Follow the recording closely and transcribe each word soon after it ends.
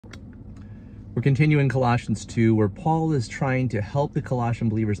We're continuing Colossians 2, where Paul is trying to help the Colossian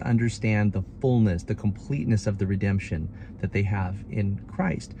believers understand the fullness, the completeness of the redemption that they have in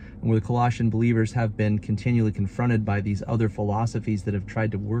Christ. And where the Colossian believers have been continually confronted by these other philosophies that have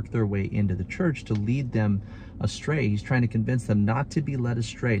tried to work their way into the church to lead them astray. He's trying to convince them not to be led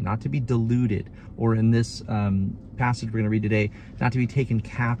astray, not to be deluded, or in this passage we're going to read today, not to be taken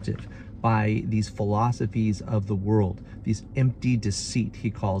captive by these philosophies of the world, these empty deceit, he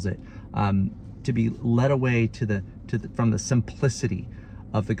calls it. To be led away from the simplicity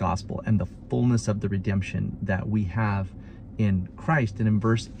of the gospel and the fullness of the redemption that we have in Christ. And in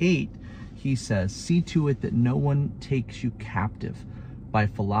verse 8, he says, "See to it that no one takes you captive by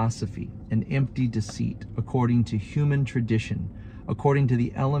philosophy and empty deceit, according to human tradition, according to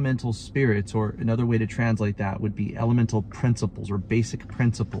the elemental spirits," or another way to translate that would be elemental principles or basic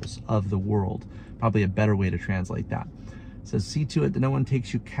principles of the world. Probably a better way to translate that. It says, "See to it that no one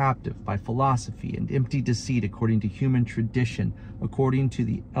takes you captive by philosophy and empty deceit, according to human tradition, according to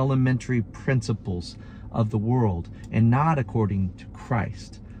the elementary principles of the world, and not according to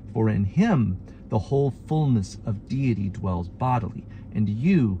Christ. For in him the whole fullness of deity dwells bodily, and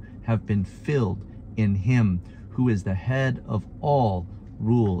you have been filled in him, who is the head of all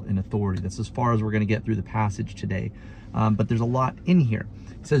rule and authority." That's as far as we're going to get through the passage today. But there's a lot in here.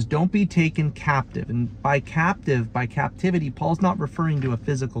 It says, "Don't be taken captive." And by captivity, Paul's not referring to a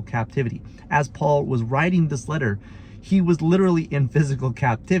physical captivity. As Paul was writing this letter, he was literally in physical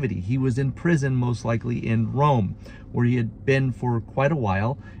captivity. He was in prison, most likely in Rome, where he had been for quite a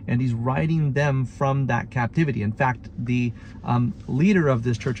while, and he's writing them from that captivity. In fact, the leader of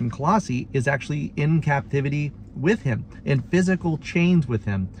this church in Colossae is actually in captivity with him, in physical chains with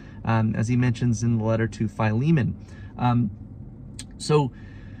him, as he mentions in the letter to Philemon. So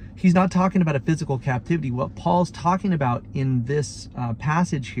he's not talking about a physical captivity. What Paul's talking about in this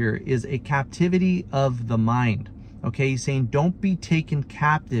passage here is a captivity of the mind. Okay, he's saying don't be taken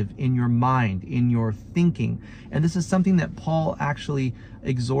captive in your mind, in your thinking. And this is something that Paul actually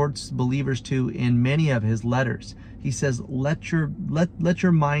exhorts believers to in many of his letters. He says, let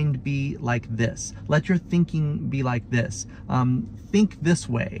your mind be like this. Let your thinking be like this. Think this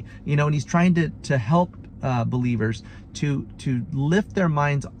way. You know, and he's trying to help believers to lift their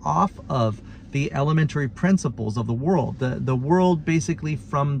minds off of the elementary principles of the world, the world basically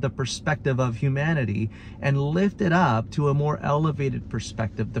from the perspective of humanity, and lift it up to a more elevated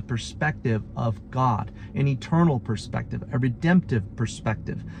perspective, the perspective of God, an eternal perspective, a redemptive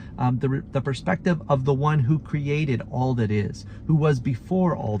perspective, the perspective of the one who created all that is, who was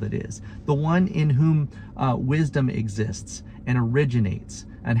before all that is, the one in whom wisdom exists and originates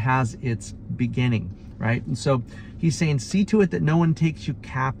and has its beginning, right? And so he's saying, see to it that no one takes you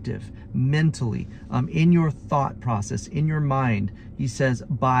captive mentally, in your thought process, in your mind. He says,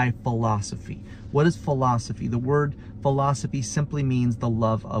 by philosophy. What is philosophy? The word philosophy simply means the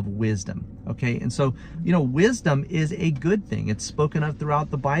love of wisdom. Okay, and so, you know, wisdom is a good thing. It's spoken of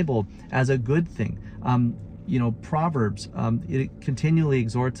throughout the Bible as a good thing. You know, Proverbs, it continually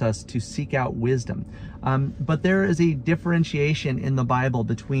exhorts us to seek out wisdom. But there is a differentiation in the Bible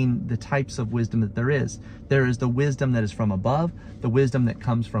between the types of wisdom that there is. There is the wisdom that is from above, the wisdom that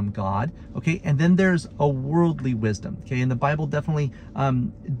comes from God, okay? And then there's a worldly wisdom, okay? And the Bible definitely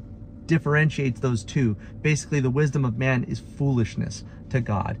differentiates those two. Basically, the wisdom of man is foolishness to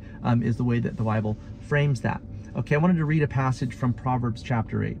God, is the way that the Bible frames that. Okay, I wanted to read a passage from Proverbs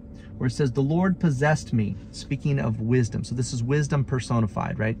chapter 8. Where it says, "The Lord possessed me," speaking of wisdom. So this is wisdom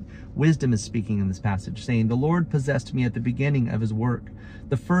personified, right? Wisdom is speaking in this passage, saying, "The Lord possessed me at the beginning of his work,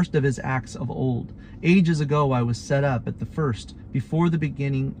 the first of his acts of old. Ages ago I was set up at the first, before the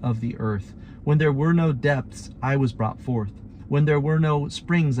beginning of the earth. When there were no depths, I was brought forth. When there were no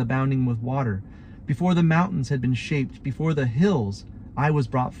springs abounding with water. Before the mountains had been shaped, before the hills, I was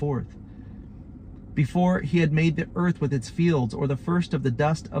brought forth. Before he had made the earth with its fields, or the first of the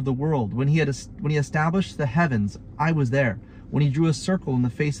dust of the world, when he established the heavens, I was there. When he drew a circle in the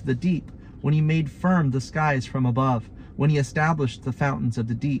face of the deep, when he made firm the skies from above, when he established the fountains of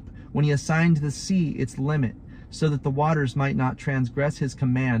the deep, when he assigned the sea its limit, so that the waters might not transgress his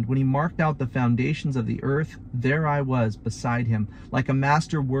command, when he marked out the foundations of the earth, there I was beside him, like a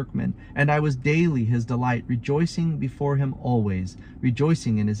master workman, and I was daily his delight, rejoicing before him always,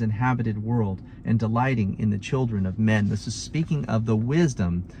 rejoicing in his inhabited world, and delighting in the children of men." This is speaking of the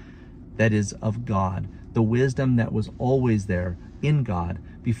wisdom that is of God, the wisdom that was always there in God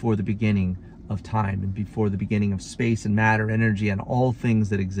before the beginning of time and before the beginning of space and matter, energy, and all things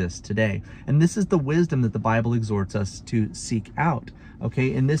that exist today. And this is the wisdom that the Bible exhorts us to seek out,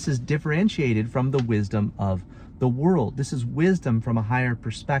 okay? And this is differentiated from the wisdom of the world. This is wisdom from a higher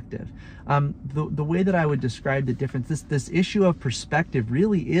perspective. The way that I would describe the difference, this issue of perspective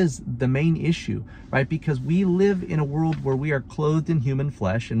really is the main issue, right? Because we live in a world where we are clothed in human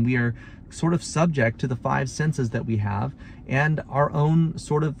flesh, and we are sort of subject to the five senses that we have and our own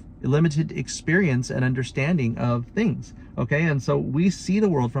sort of limited experience and understanding of things. Okay, and so we see the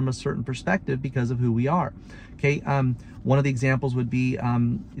world from a certain perspective because of who we are. Okay, one of the examples would be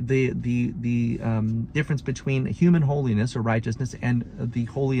the difference between human holiness or righteousness and the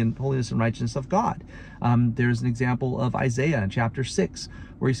holiness and righteousness of God. There's an example of Isaiah in chapter 6,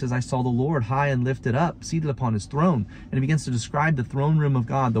 where he says, I saw the Lord high and lifted up, seated upon his throne. And he begins to describe the throne room of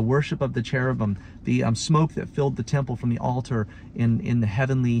God, the worship of the cherubim, the smoke that filled the temple from the altar in the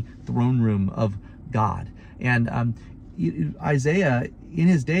heavenly throne room of God. And Isaiah, in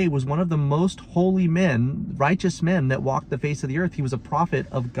his day, was one of the most holy men, righteous men that walked the face of the earth. He was a prophet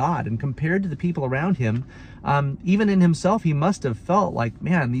of God, and compared to the people around him, even in himself, he must have felt like,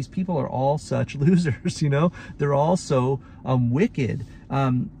 man, these people are all such losers, you know, they're all so wicked,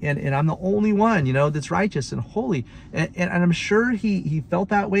 and I'm the only one, you know, that's righteous and holy, and I'm sure he felt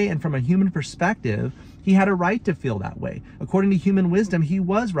that way. And from a human perspective, he had a right to feel that way. According to human wisdom, he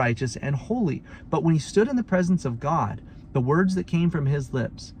was righteous and holy. But when he stood in the presence of God, the words that came from his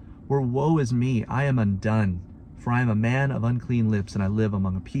lips were, woe is me, I am undone, for I am a man of unclean lips, and I live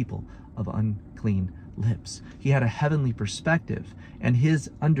among a people of unclean lips. He had a heavenly perspective, and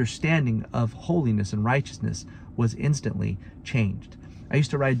his understanding of holiness and righteousness was instantly changed. I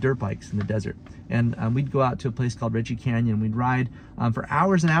used to ride dirt bikes in the desert, and we'd go out to a place called Ritchie Canyon. We'd ride for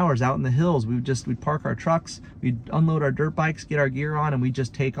hours and hours out in the hills. We'd park our trucks, we'd unload our dirt bikes, get our gear on, and we'd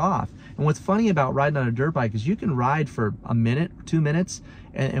just take off. And what's funny about riding on a dirt bike is you can ride for a minute, 2 minutes,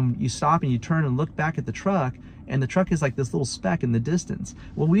 and you stop and you turn and look back at the truck, and the truck is like this little speck in the distance.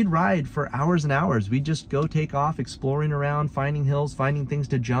 Well, we'd ride for hours and hours. We'd just go take off, exploring around, finding hills, finding things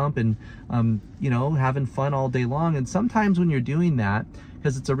to jump, and you know, having fun all day long. And sometimes when you're doing that,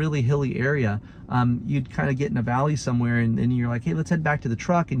 because it's a really hilly area, you'd kind of get in a valley somewhere, and then you're like, hey, let's head back to the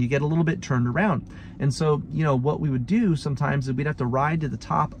truck, and you get a little bit turned around. And so, you know, what we would do sometimes is we'd have to ride to the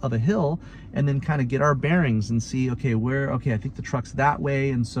top of a hill and then kind of get our bearings and see, okay, I think the truck's that way,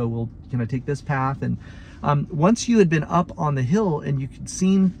 and so we'll kind of take this path. And once you had been up on the hill and you could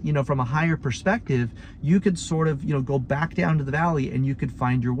see, you know, from a higher perspective, you could sort of, you know, go back down to the valley and you could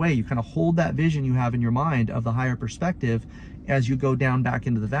find your way. You kind of hold that vision you have in your mind of the higher perspective as you go down back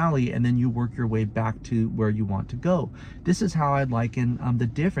into the valley, and then you work your way back to where you want to go. This is how I'd liken the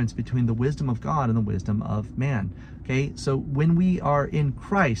difference between the wisdom of God and the wisdom of man. Okay, so when we are in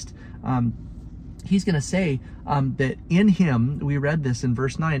Christ, he's going to say that in him, we read this in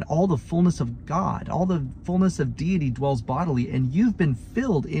verse 9, all the fullness of God, all the fullness of deity dwells bodily, and you've been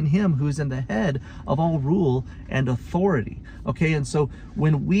filled in him who is in the head of all rule and authority. Okay, and so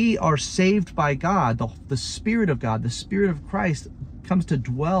when we are saved by God, the Spirit of God, the Spirit of Christ comes to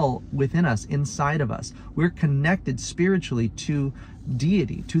dwell within us, inside of us. We're connected spiritually to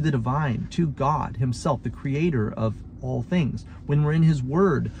deity, to the divine, to God himself, the creator of all things. When we're in his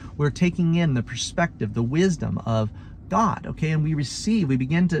word, we're taking in the perspective, the wisdom of God, okay? And we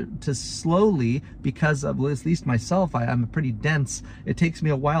begin to slowly, because of, well, at least myself, I'm pretty dense. It takes me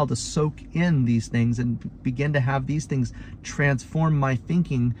a while to soak in these things and begin to have these things transform my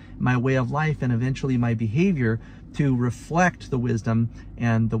thinking, my way of life, and eventually my behavior to reflect the wisdom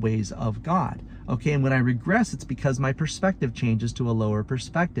and the ways of God. Okay, and when I regress, it's because my perspective changes to a lower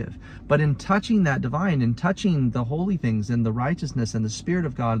perspective. But in touching that divine, in touching the holy things and the righteousness and the Spirit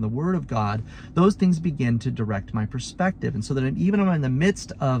of God and the Word of God, those things begin to direct my perspective. And so that even when I'm in the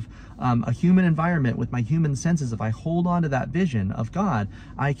midst of a human environment with my human senses, if I hold on to that vision of God,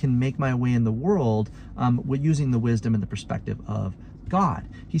 I can make my way in the world using the wisdom and the perspective of God.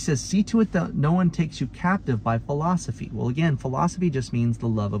 He says, see to it that no one takes you captive by philosophy. Well, again, philosophy just means the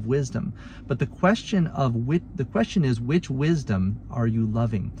love of wisdom. But the question is, which wisdom are you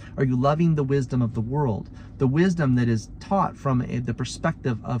loving? Are you loving the wisdom of the world? The wisdom that is taught from the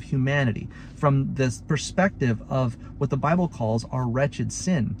perspective of humanity, from this perspective of what the Bible calls our wretched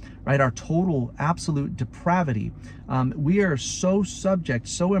sin, right? Our total, absolute depravity. We are so subject,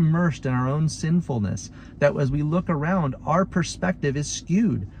 so immersed in our own sinfulness that as we look around, our perspective is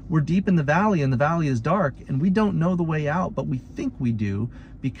skewed. We're deep in the valley and the valley is dark and we don't know the way out, but we think we do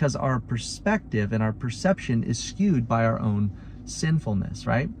because our perspective and our perception is skewed by our own sinfulness,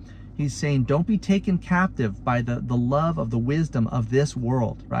 right? he's saying, don't be taken captive by the love of the wisdom of this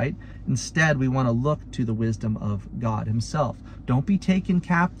world, right? Instead, we want to look to the wisdom of God himself. Don't be taken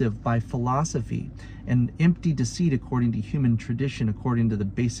captive by philosophy and empty deceit according to human tradition, according to the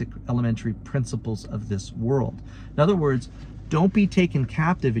basic elementary principles of this world. In other words, don't be taken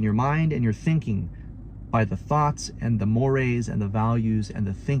captive in your mind and your thinking by the thoughts and the mores and the values and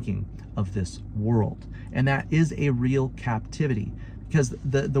the thinking of this world. And that is a real captivity, because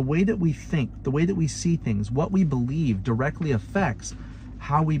the way that we think, the way that we see things, what we believe directly affects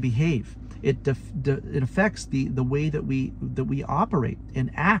how we behave. It affects the way that we operate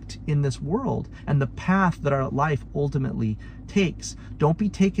and act in this world and the path that our life ultimately takes. Don't be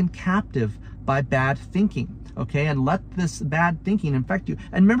taken captive by bad thinking. Okay, and let this bad thinking infect you.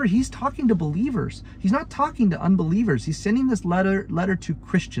 And remember, he's talking to believers. He's not talking to unbelievers. He's sending this letter to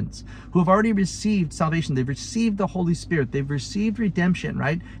Christians who have already received salvation. They've received the Holy Spirit. They've received redemption,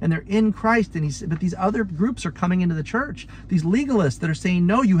 right? And they're in Christ. And but these other groups are coming into the church. These legalists that are saying,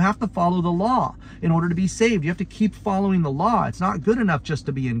 no, you have to follow the law in order to be saved. You have to keep following the law. It's not good enough just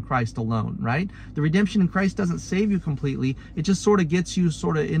to be in Christ alone, right? The redemption in Christ doesn't save you completely. It just sort of gets you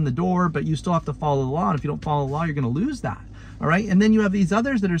sort of in the door, but you still have to follow the law. And if you don't follow the law, you're going to lose that. All right. And then you have these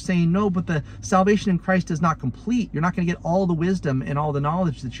others that are saying, no, but the salvation in Christ is not complete. You're not going to get all the wisdom and all the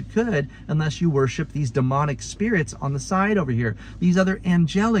knowledge that you could unless you worship these demonic spirits on the side over here. These other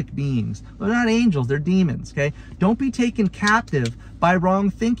angelic beings. They're not angels, they're demons. Okay. Don't be taken captive by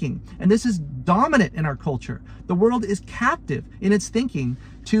wrong thinking. And this is dominant in our culture. The world is captive in its thinking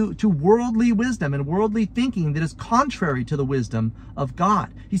to worldly wisdom and worldly thinking that is contrary to the wisdom of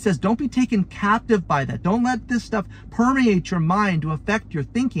God. He says, don't be taken captive by that. Don't let this stuff permeate your mind to affect your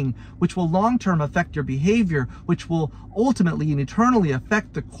thinking, which will long-term affect your behavior, which will ultimately and eternally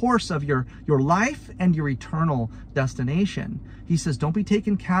affect the course of your life and your eternal destination. He says, don't be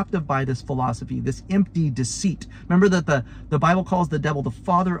taken captive by this philosophy, this empty deceit. Remember that the Bible calls the devil the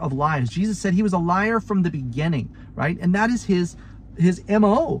father of lies. Jesus said he was a liar from the beginning, right? And that is his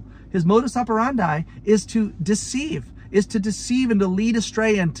MO. His modus operandi is to deceive, and to lead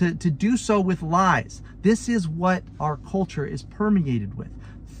astray, and to do so with lies. This is what our culture is permeated with.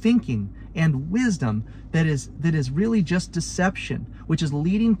 Thinking and wisdom that is really just deception, which is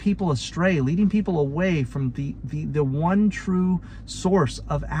leading people astray, leading people away from the one true source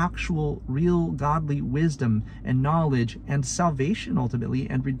of actual real godly wisdom and knowledge and salvation ultimately,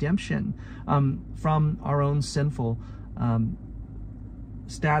 and redemption from our own sinful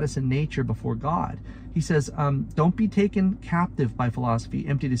status and nature before God. He says, don't be taken captive by philosophy,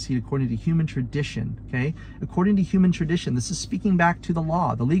 empty deceit, according to human tradition, okay? According to human tradition. This is speaking back to the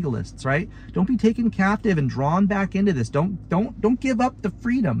law, the legalists, right? Don't be taken captive and drawn back into this. Don't give up the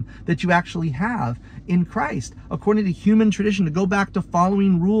freedom that you actually have in Christ, according to human tradition, to go back to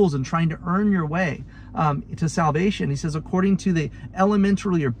following rules and trying to earn your way to salvation. He says, according to the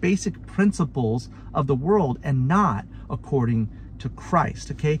elementary or basic principles of the world, and not according to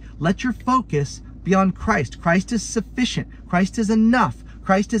Christ, okay? Let your focus be on Christ. Christ is sufficient. Christ is enough.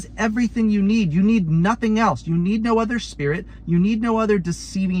 Christ is everything you need. You need nothing else. You need no other spirit. You need no other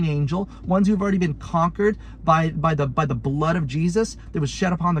deceiving angel, ones who've already been conquered by the blood of Jesus that was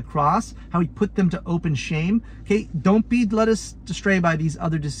shed upon the cross, how he put them to open shame. Okay, don't be led astray by these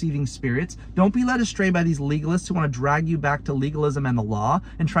other deceiving spirits. Don't be led astray by these legalists who want to drag you back to legalism and the law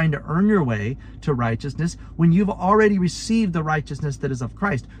and trying to earn your way to righteousness when you've already received the righteousness that is of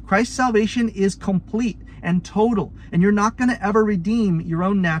Christ. Christ's salvation is complete and total, and you're not going to ever redeem your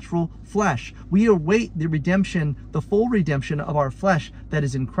own natural flesh. We await the redemption, the full redemption of our flesh that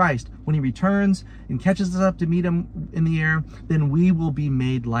is in Christ. When he returns and catches us up to meet him in the air, then we will be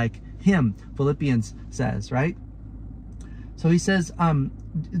made like him, Philippians says, right? So he says,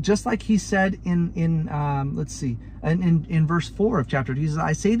 just like he said in verse 4 of chapter 2, he says,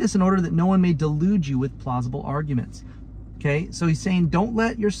 I say this in order that no one may delude you with plausible arguments. Okay, so he's saying, don't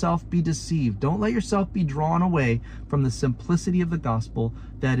let yourself be deceived. Don't let yourself be drawn away from the simplicity of the gospel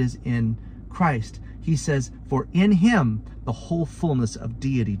that is in Christ. He says, for in him the whole fullness of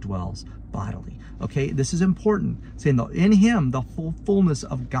deity dwells bodily. Okay, this is important. Saying that in him the full fullness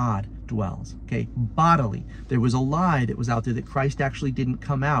of God dwells. Okay, bodily. There was a lie that was out there that Christ actually didn't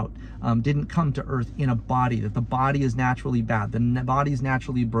come out, didn't come to earth in a body, that the body is naturally bad, the body is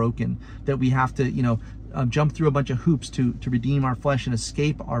naturally broken, that we have to, jump through a bunch of hoops to redeem our flesh and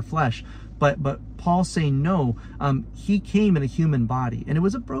escape our flesh. But Paul's saying no, he came in a human body, and it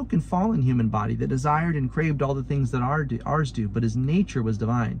was a broken, fallen human body that desired and craved all the things that ours do, but his nature was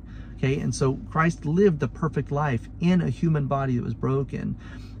divine. Okay, and so Christ lived the perfect life in a human body that was broken,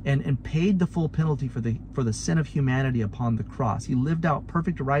 and paid the full penalty for the sin of humanity upon the cross. He lived out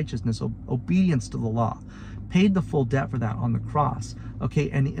perfect righteousness, obedience to the law, paid the full debt for that on the cross, okay,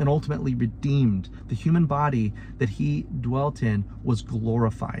 and ultimately redeemed. The human body that he dwelt in was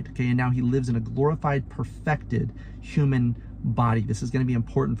glorified, okay, and now he lives in a glorified, perfected human body. This is going to be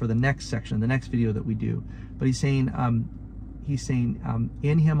important for the next section, the next video that we do. But he's saying,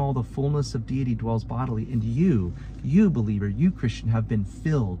 in him all the fullness of deity dwells bodily, and you believer, you Christian, have been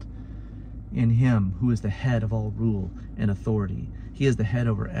filled in him who is the head of all rule and authority. He is the head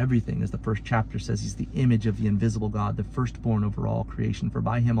over everything. As the first chapter says, he's the image of the invisible God, the firstborn over all creation. For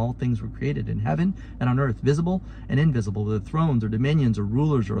by him all things were created in heaven and on earth, visible and invisible, whether thrones or dominions or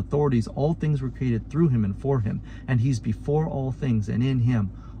rulers or authorities. All things were created through him and for him. And he's before all things, and in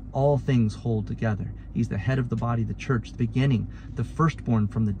him all things hold together. He's the head of the body, the church, the beginning, the firstborn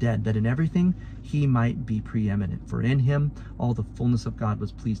from the dead, that in everything he might be preeminent. For in him all the fullness of God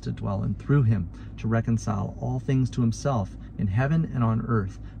was pleased to dwell, and through him to reconcile all things to himself in heaven and on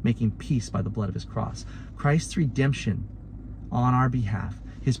earth, making peace by the blood of his cross. Christ's redemption on our behalf,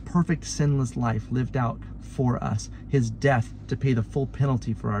 his perfect sinless life lived out for us, his death to pay the full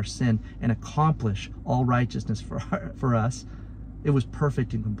penalty for our sin and accomplish all righteousness for us. It was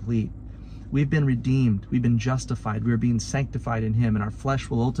perfect and complete. We've been redeemed. We've been justified. We are being sanctified in him, and our flesh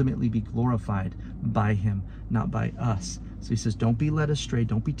will ultimately be glorified by him, not by us. So he says, don't be led astray.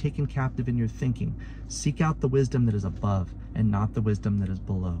 Don't be taken captive in your thinking. Seek out the wisdom that is above and not the wisdom that is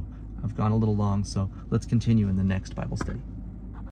below. I've gone a little long, so let's continue in the next Bible study.